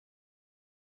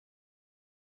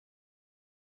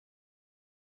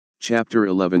Chapter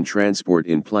 11 Transport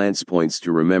in plants points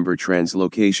to remember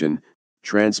translocation,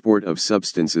 transport of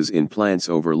substances in plants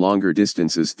over longer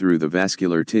distances through the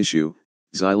vascular tissue,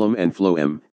 xylem and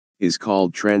phloem, is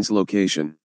called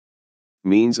translocation.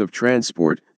 Means of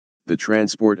transport. The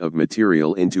transport of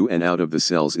material into and out of the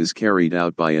cells is carried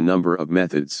out by a number of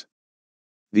methods.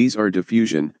 These are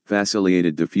diffusion,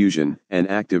 facilitated diffusion, and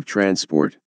active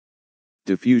transport.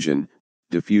 Diffusion.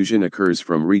 Diffusion occurs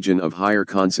from region of higher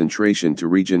concentration to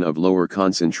region of lower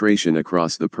concentration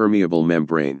across the permeable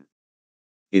membrane.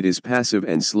 It is passive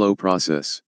and slow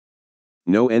process.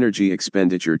 No energy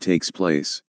expenditure takes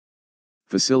place.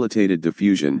 Facilitated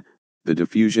diffusion. The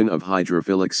diffusion of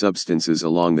hydrophilic substances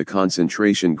along the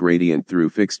concentration gradient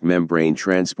through fixed membrane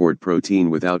transport protein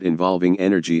without involving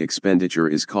energy expenditure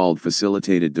is called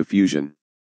facilitated diffusion.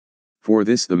 For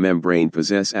this the membrane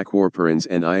possess aquaporins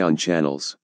and ion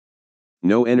channels.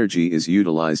 No energy is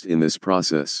utilized in this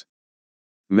process.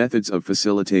 Methods of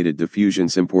facilitated diffusion: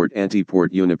 symport, antiport,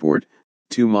 uniport.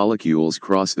 Two molecules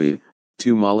cross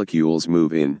two molecules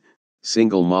move in.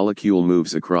 Single molecule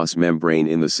moves across membrane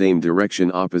in the same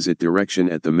direction, opposite direction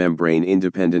at the membrane,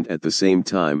 independent at the same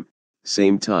time,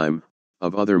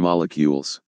 of other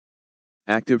molecules.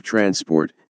 Active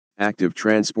transport. Active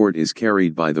transport is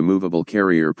carried by the movable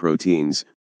carrier proteins,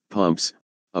 pumps,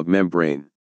 of membrane.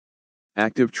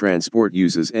 Active transport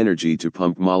uses energy to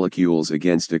pump molecules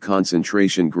against a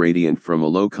concentration gradient from a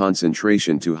low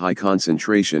concentration to high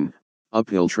concentration,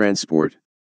 uphill transport.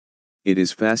 It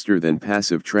is faster than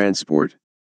passive transport.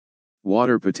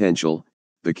 Water potential.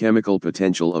 The chemical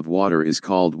potential of water is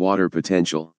called water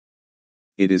potential.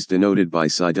 It is denoted by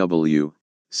psi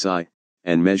psi,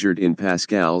 and measured in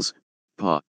pascals,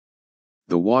 pa.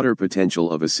 The water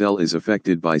potential of a cell is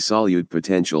affected by solute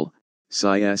potential,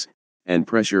 psi s, and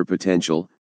pressure potential,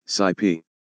 psi p.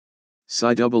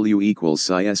 Psi w equals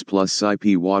psi s plus psi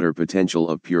p. Water potential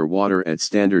of pure water at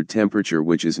standard temperature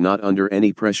which is not under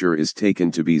any pressure is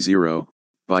taken to be zero,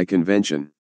 by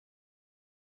convention.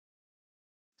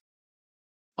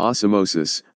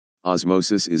 Osmosis.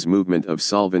 Osmosis is movement of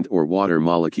solvent or water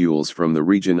molecules from the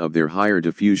region of their higher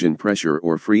diffusion pressure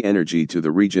or free energy to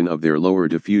the region of their lower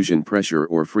diffusion pressure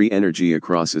or free energy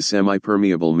across a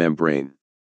semi-permeable membrane.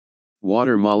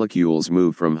 Water molecules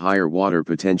move from higher water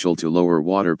potential to lower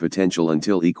water potential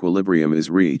until equilibrium is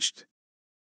reached.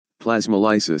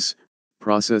 Plasmolysis,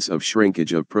 process of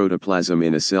shrinkage of protoplasm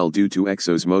in a cell due to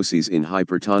exosmosis in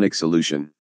hypertonic solution.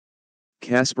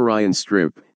 Casparian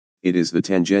strip, it is the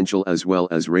tangential as well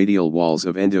as radial walls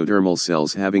of endodermal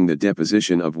cells having the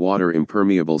deposition of water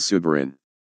impermeable suberin.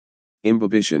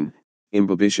 Imbibition.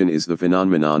 Imbibition is the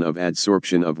phenomenon of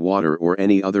adsorption of water or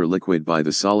any other liquid by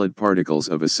the solid particles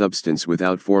of a substance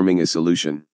without forming a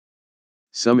solution.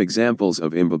 Some examples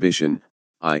of imbibition: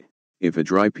 I. If a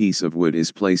dry piece of wood is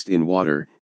placed in water,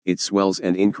 it swells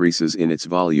and increases in its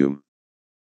volume.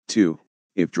 2.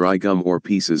 If dry gum or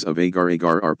pieces of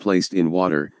agar-agar are placed in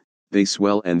water, they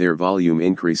swell and their volume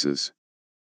increases.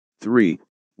 3.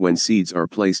 When seeds are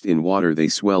placed in water they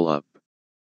swell up.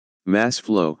 Mass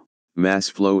flow. Mass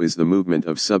flow is the movement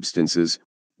of substances,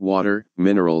 water,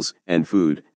 minerals, and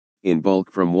food, in bulk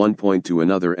from one point to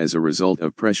another as a result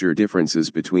of pressure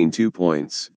differences between 2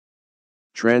 points.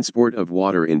 Transport of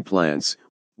water in plants.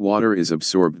 Water is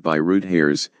absorbed by root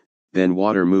hairs, then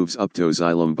water moves up to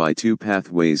xylem by 2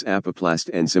 pathways, apoplast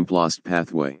and symplost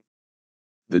pathway.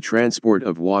 The transport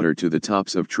of water to the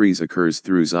tops of trees occurs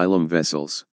through xylem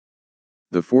vessels.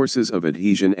 The forces of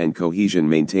adhesion and cohesion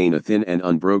maintain a thin and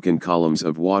unbroken columns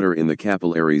of water in the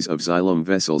capillaries of xylem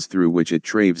vessels through which it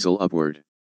travels upward.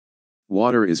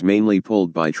 Water is mainly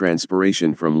pulled by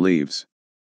transpiration from leaves.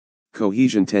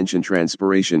 Cohesion tension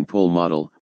transpiration pull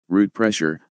model. Root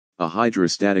pressure, a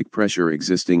hydrostatic pressure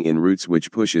existing in roots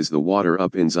which pushes the water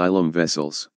up in xylem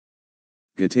vessels.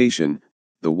 Guttation,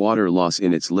 the water loss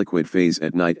in its liquid phase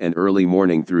at night and early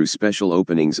morning through special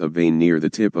openings of vein near the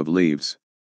tip of leaves.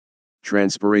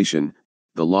 Transpiration,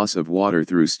 the loss of water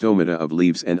through stomata of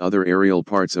leaves and other aerial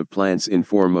parts of plants in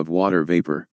form of water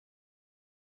vapor.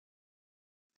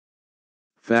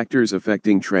 Factors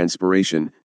affecting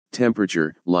transpiration: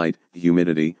 temperature, light,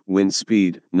 humidity, wind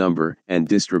speed, number and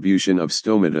distribution of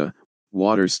stomata,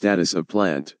 water status of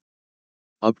plant.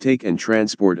 Uptake and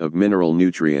transport of mineral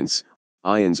nutrients.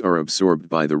 Ions are absorbed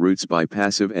by the roots by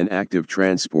passive and active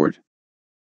transport.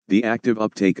 The active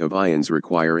uptake of ions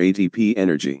require ATP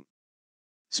energy.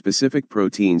 Specific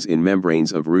proteins in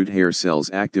membranes of root hair cells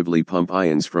actively pump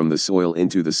ions from the soil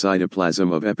into the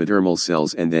cytoplasm of epidermal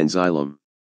cells and then xylem.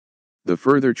 The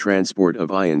further transport of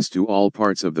ions to all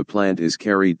parts of the plant is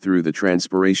carried through the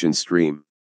transpiration stream.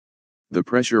 The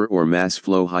pressure or mass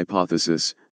flow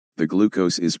hypothesis. the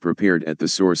glucose is prepared at the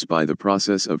source by the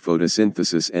process of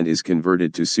photosynthesis and is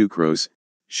converted to sucrose,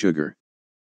 sugar.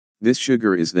 This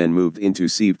sugar is then moved into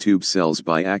sieve tube cells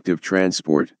by active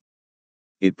transport.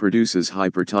 It produces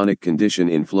hypertonic condition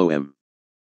in phloem.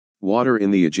 Water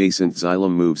in the adjacent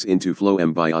xylem moves into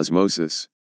phloem by osmosis.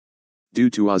 Due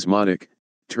to osmotic,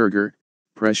 turgor,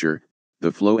 pressure,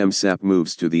 the phloem sap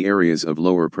moves to the areas of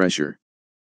lower pressure.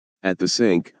 At the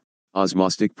sink,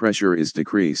 osmotic pressure is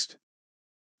decreased.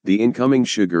 The incoming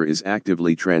sugar is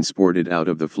actively transported out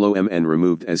of the phloem and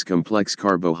removed as complex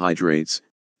carbohydrates,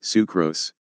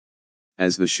 sucrose.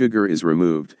 As the sugar is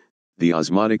removed, the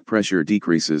osmotic pressure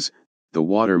decreases, the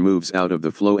water moves out of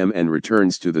the phloem and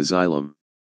returns to the xylem.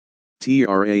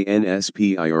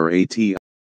 Transpirat.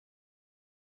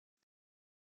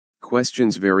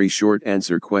 Questions. Very short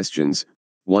answer questions,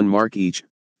 1 mark each.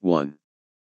 1.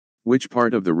 Which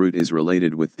part of the root is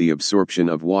related with the absorption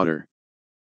of water?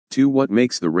 2. What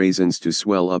makes the raisins to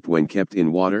swell up when kept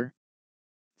in water?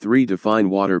 3. Define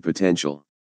water potential.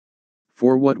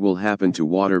 4. What will happen to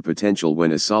water potential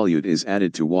when a solute is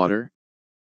added to water?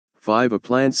 5. A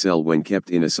plant cell when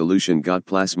kept in a solution got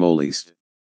plasmolysed.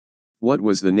 What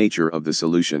was the nature of the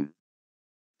solution?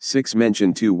 6.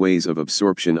 Mention 2 ways of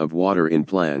absorption of water in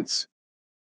plants.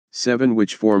 7.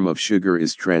 Which form of sugar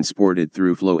is transported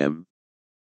through phloem?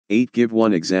 8. Give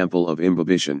 1 example of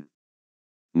imbibition.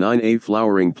 9. A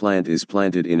flowering plant is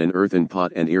planted in an earthen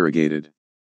pot and irrigated.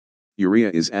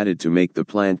 Urea is added to make the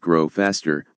plant grow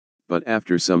faster, but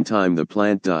after some time the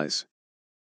plant dies.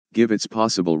 Give its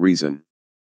possible reason.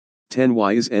 10.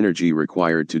 Why is energy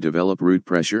required to develop root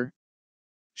pressure?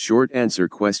 Short answer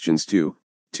questions 2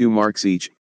 marks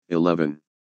each. 11.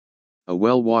 A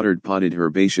well-watered potted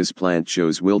herbaceous plant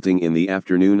shows wilting in the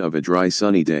afternoon of a dry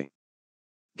sunny day.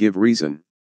 Give reason.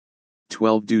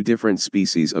 12. Do different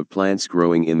species of plants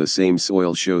growing in the same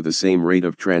soil show the same rate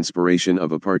of transpiration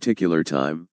of a particular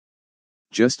time?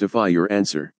 Justify your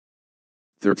answer.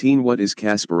 13. What is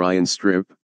Casparian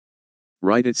strip?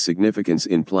 Write its significance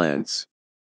in plants.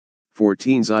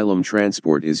 14. Xylem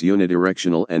transport is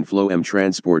unidirectional and phloem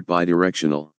transport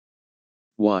bidirectional.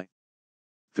 Why?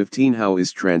 15. How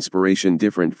is transpiration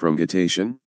different from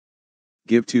guttation?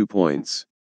 Give 2 points.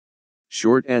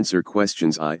 Short answer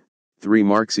questions 3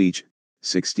 marks each.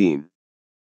 16.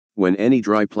 When any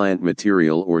dry plant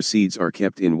material or seeds are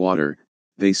kept in water,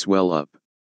 they swell up.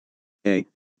 A.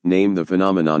 Name the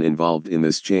phenomenon involved in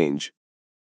this change.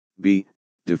 B.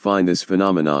 Define this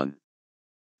phenomenon.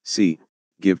 C.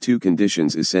 Give 2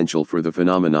 conditions essential for the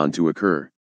phenomenon to occur.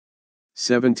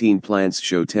 17. Plants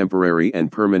show temporary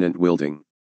and permanent wilting.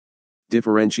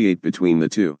 Differentiate between the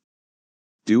two.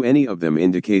 Do any of them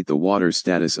indicate the water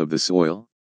status of the soil?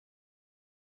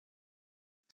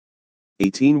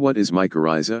 18. What is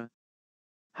mycorrhiza?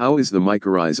 How is the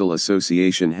mycorrhizal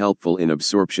association helpful in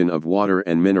absorption of water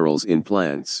and minerals in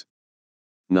plants?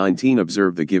 19.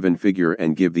 Observe the given figure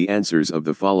and give the answers of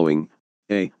the following.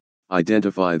 A.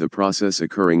 Identify the process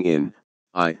occurring in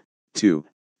I, 2,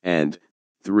 and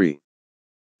 3.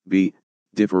 B.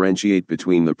 Differentiate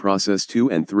between the process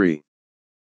 2 and 3.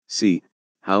 C.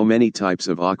 How many types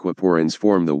of aquaporins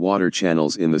form the water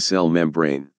channels in the cell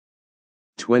membrane?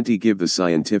 20. Give the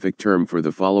scientific term for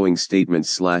the following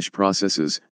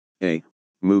statements/processes. A.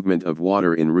 Movement of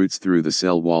water in roots through the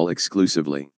cell wall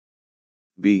exclusively.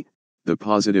 B. The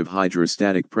positive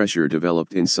hydrostatic pressure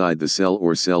developed inside the cell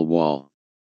or cell wall.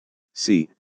 C.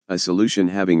 A solution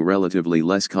having relatively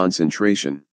less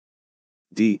concentration.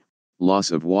 D.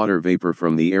 Loss of water vapor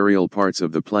from the aerial parts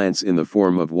of the plants in the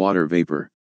form of water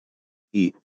vapor.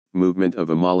 E. Movement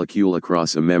of a molecule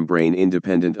across a membrane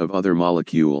independent of other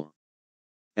molecule.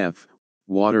 F.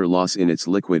 Water loss in its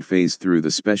liquid phase through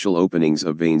the special openings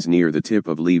of veins near the tip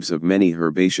of leaves of many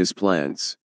herbaceous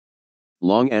plants.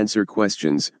 Long answer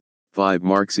questions, 5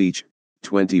 marks each.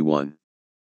 21.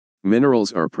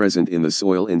 Minerals are present in the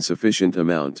soil in sufficient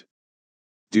amount.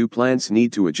 Do plants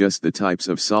need to adjust the types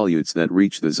of solutes that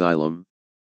reach the xylem?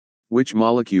 Which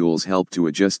molecules help to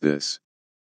adjust this?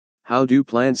 How do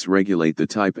plants regulate the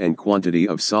type and quantity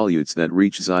of solutes that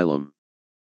reach xylem?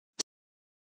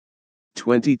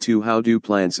 22. How do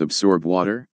plants absorb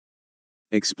water?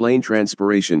 Explain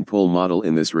transpiration pull model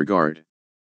in this regard.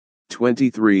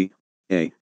 23.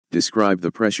 A. Describe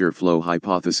the pressure flow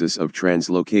hypothesis of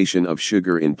translocation of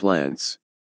sugar in plants.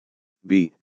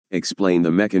 B. Explain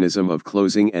the mechanism of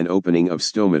closing and opening of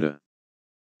stomata.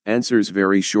 Answers.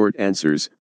 Very short answers,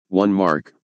 1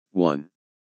 mark. 1.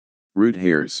 Root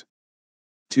hairs.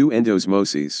 2.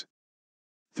 Endosmoses.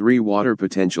 3. Water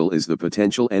potential is the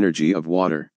potential energy of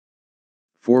water.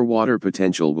 4. Water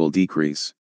potential will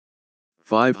decrease.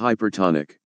 5.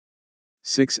 Hypertonic.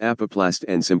 6. Apoplast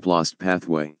and symplast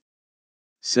pathway.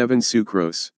 7.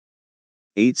 Sucrose.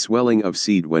 8. Swelling of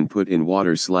seed when put in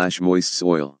water/moist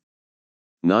soil.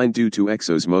 9. Due to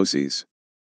exosmosis.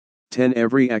 10.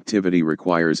 Every activity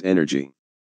requires energy.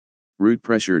 Root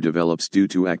pressure develops due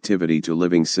to activity to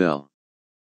living cell.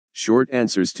 Short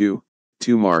answers to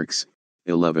 2 marks,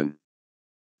 11.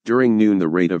 During noon the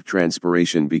rate of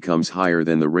transpiration becomes higher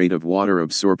than the rate of water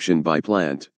absorption by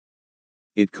plant.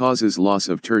 It causes loss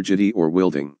of turgidity or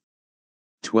wilting.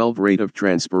 12. Rate of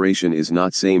transpiration is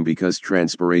not same because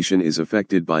transpiration is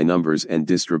affected by numbers and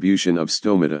distribution of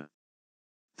stomata.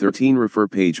 13. Refer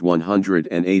page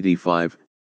 185.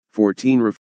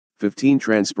 14. 15.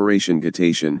 Transpiration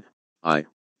guttation, I.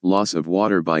 Loss of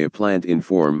water by a plant in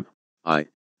form, I.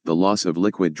 The loss of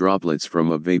liquid droplets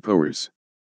from vapors.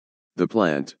 The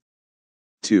plant.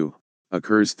 2.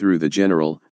 Occurs through the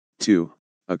general, 2.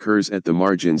 Occurs at the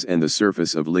margins and the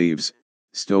surface of leaves,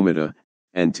 stomata,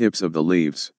 and tips of the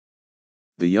leaves.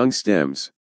 The young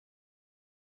stems.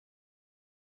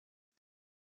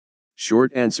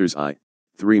 Short answers I.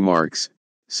 3 marks,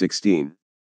 16.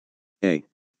 A.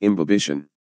 Imbibition.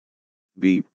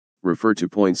 B. Refer to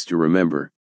points to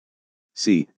remember.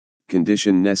 C.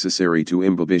 Condition necessary to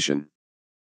imbibition.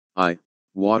 I.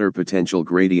 Water potential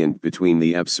gradient between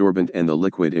the absorbent and the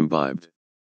liquid imbibed.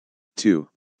 2.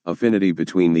 Affinity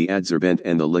between the adsorbent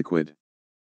and the liquid.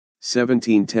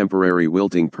 17. Temporary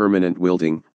wilting. Permanent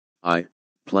wilting, I.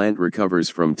 Plant recovers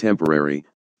from temporary,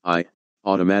 I.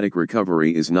 Automatic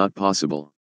recovery is not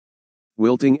possible.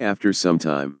 Wilting after some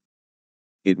time.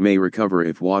 It may recover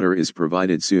if water is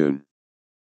provided soon.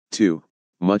 2.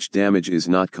 Much damage is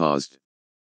not caused.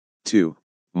 2.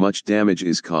 Much damage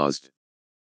is caused.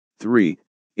 3.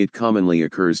 It commonly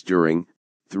occurs during,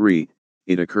 3.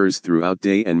 It occurs throughout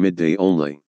day and midday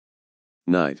only.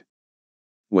 Night.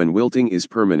 When wilting is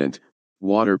permanent,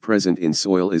 water present in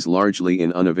soil is largely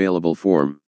in unavailable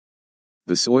form.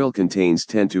 The soil contains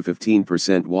 10 to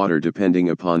 15% water depending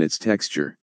upon its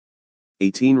texture.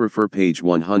 18. Refer page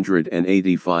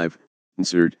 185,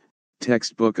 Ncert,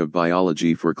 Textbook of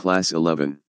Biology for Class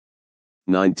 11.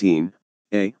 19.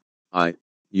 A. I.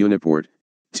 Uniport.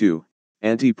 2.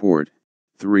 Antiport.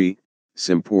 3.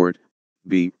 Symport.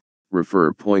 B.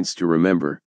 Refer points to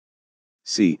remember.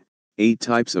 C. 8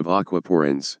 types of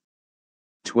aquaporins.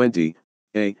 20.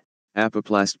 A.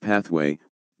 Apoplast pathway.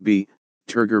 B.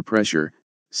 Turgor pressure.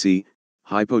 C.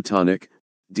 Hypotonic.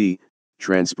 D.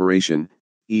 Transpiration.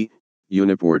 E.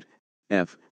 Uniport.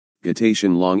 F.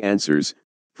 Guttation. Long answers,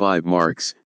 5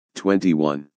 marks,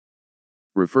 21.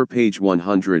 Refer page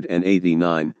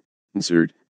 189,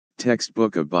 Ncert,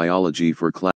 Textbook of Biology for Class